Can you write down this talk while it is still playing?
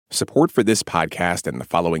Support for this podcast and the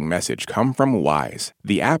following message come from Wise,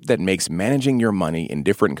 the app that makes managing your money in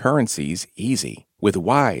different currencies easy. With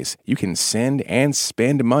Wise, you can send and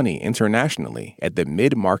spend money internationally at the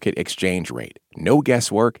mid-market exchange rate. No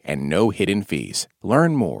guesswork and no hidden fees.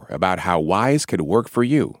 Learn more about how Wise could work for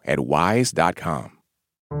you at wise.com.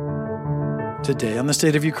 Today on the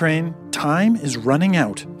State of Ukraine, time is running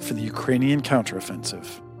out for the Ukrainian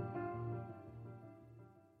counteroffensive.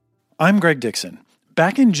 I'm Greg Dixon.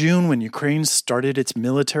 Back in June, when Ukraine started its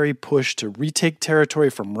military push to retake territory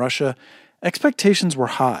from Russia, expectations were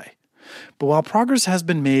high. But while progress has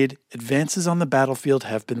been made, advances on the battlefield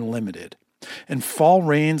have been limited. And fall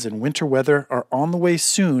rains and winter weather are on the way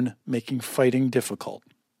soon, making fighting difficult.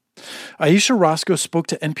 Aisha Roscoe spoke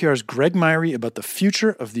to NPR's Greg Myrie about the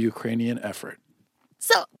future of the Ukrainian effort.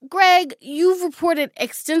 So, Greg, you've reported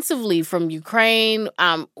extensively from Ukraine.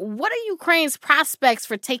 What are Ukraine's prospects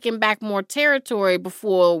for taking back more territory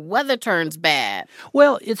before weather turns bad?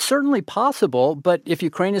 Well, it's certainly possible, but if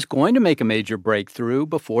Ukraine is going to make a major breakthrough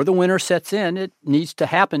before the winter sets in, it needs to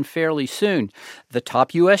happen fairly soon. The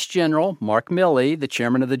top U.S. General, Mark Milley, the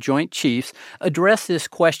chairman of the Joint Chiefs, addressed this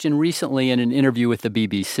question recently in an interview with the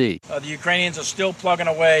BBC. The Ukrainians are still plugging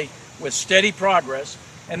away with steady progress,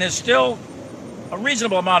 and there's still a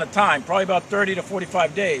reasonable amount of time, probably about 30 to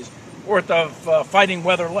 45 days worth of fighting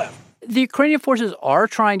weather left. The Ukrainian forces are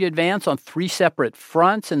trying to advance on three separate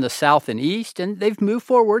fronts in the south and east, and they've moved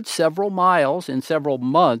forward several miles in several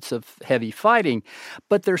months of heavy fighting.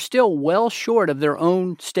 But they're still well short of their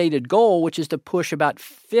own stated goal, which is to push about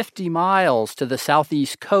 50 miles to the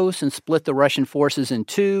southeast coast and split the Russian forces in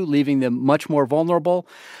two, leaving them much more vulnerable.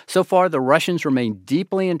 So far, the Russians remain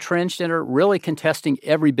deeply entrenched and are really contesting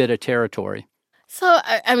every bit of territory. So,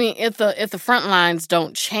 I mean, if the front lines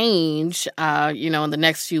don't change, in the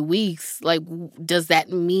next few weeks, does that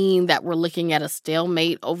mean that we're looking at a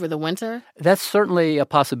stalemate over the winter? That's certainly a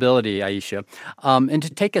possibility, Aisha. And to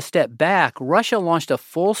take a step back, Russia launched a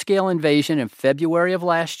full-scale invasion in February of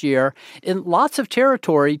last year, and lots of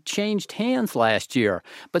territory changed hands last year.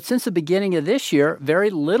 But since the beginning of this year, very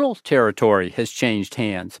little territory has changed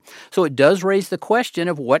hands. So it does raise the question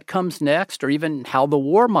of what comes next or even how the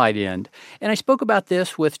war might end. And I spoke about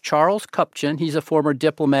this with Charles Kupchan. He's a former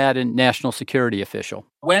diplomat and national security official.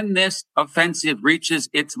 When this offensive reaches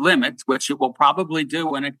its limits, which it will probably do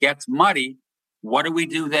when it gets muddy, what do we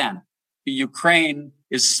do then? Ukraine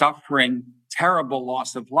is suffering terrible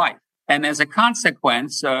loss of life. And as a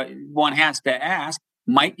consequence, one has to ask,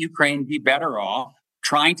 might Ukraine be better off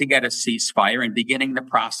trying to get a ceasefire and beginning the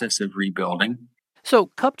process of rebuilding?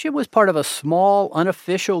 So Kupchan was part of a small,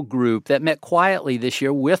 unofficial group that met quietly this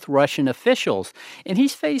year with Russian officials, and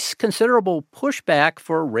he's faced considerable pushback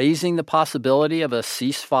for raising the possibility of a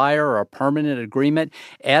ceasefire or a permanent agreement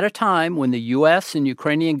at a time when the U.S. and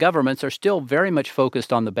Ukrainian governments are still very much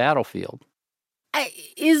focused on the battlefield.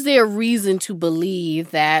 Is there reason to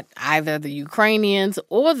believe that either the Ukrainians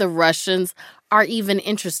or the Russians are even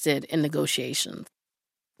interested in negotiations?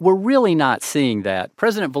 We're really not seeing that.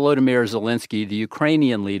 President Volodymyr Zelensky, the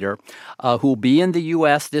Ukrainian leader, who will be in the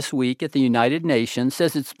U.S. this week at the United Nations,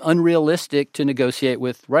 says it's unrealistic to negotiate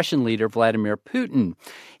with Russian leader Vladimir Putin.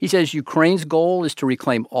 He says Ukraine's goal is to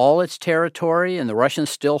reclaim all its territory, and the Russians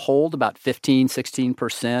still hold about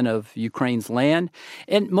 16% of Ukraine's land.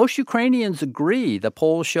 And most Ukrainians agree. The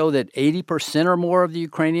polls show that 80% or more of the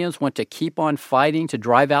Ukrainians want to keep on fighting to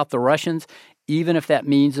drive out the Russians, even if that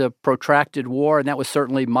means a protracted war. And that was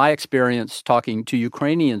certainly my experience talking to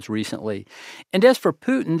Ukrainians recently. And as for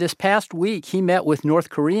Putin, this past week, he met with North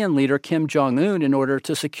Korean leader Kim Jong-un in order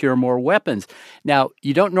to secure more weapons. Now,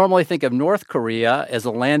 you don't normally think of North Korea as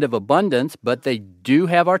a land of abundance, but they do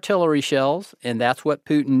have artillery shells, and that's what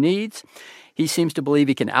Putin needs. He seems to believe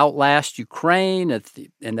he can outlast Ukraine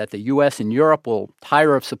and that the U.S. and Europe will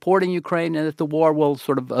tire of supporting Ukraine and that the war will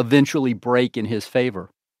sort of eventually break in his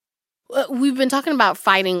favor. We've been talking about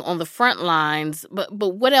fighting on the front lines, but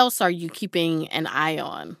what else are you keeping an eye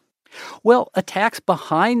on? Well, attacks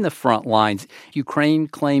behind the front lines. Ukraine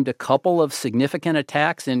claimed a couple of significant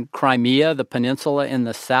attacks in Crimea, the peninsula in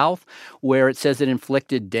the south, where it says it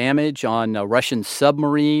inflicted damage on a Russian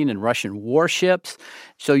submarine and Russian warships.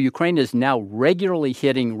 So Ukraine is now regularly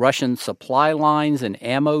hitting Russian supply lines and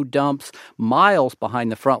ammo dumps miles behind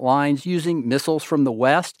the front lines using missiles from the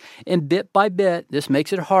west. And bit by bit, this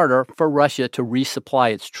makes it harder for Russia to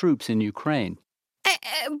resupply its troops in Ukraine.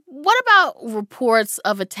 What about reports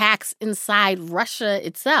of attacks inside Russia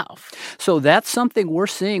itself? So that's something we're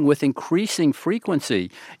seeing with increasing frequency.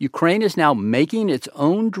 Ukraine is now making its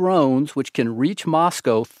own drones, which can reach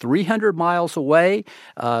Moscow 300 miles away.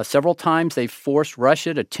 Several times they've forced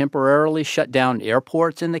Russia to temporarily shut down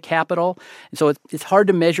airports in the capital. And so it's hard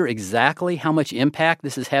to measure exactly how much impact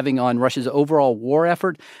this is having on Russia's overall war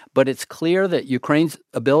effort, but it's clear that Ukraine's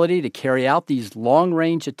ability to carry out these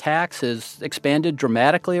long-range attacks has expanded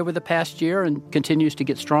dramatically over the past year and continues to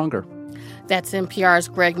get stronger. That's NPR's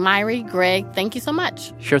Greg Myrie. Greg, thank you so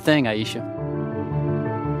much. Sure thing, Aisha.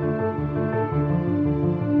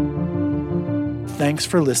 Thanks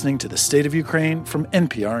for listening to The State of Ukraine from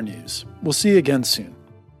NPR News. We'll see you again soon.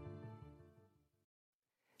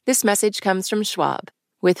 This message comes from Schwab.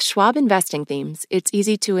 With Schwab investing themes, it's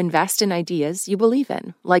easy to invest in ideas you believe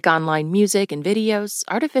in, like online music and videos,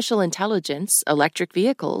 artificial intelligence, electric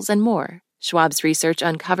vehicles, and more. Schwab's research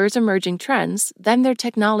uncovers emerging trends, then their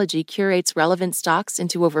technology curates relevant stocks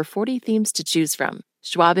into over 40 themes to choose from.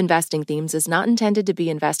 Schwab Investing Themes is not intended to be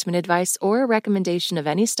investment advice or a recommendation of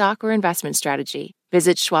any stock or investment strategy.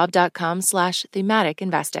 Visit schwab.com/thematic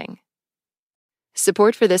investing.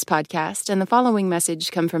 Support for this podcast and the following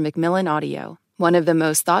message come from Macmillan Audio. One of the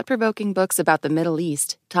most thought-provoking books about the Middle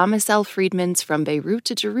East, Thomas L. Friedman's From Beirut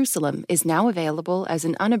to Jerusalem, is now available as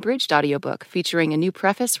an unabridged audiobook featuring a new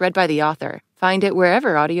preface read by the author. Find it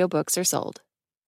wherever audiobooks are sold.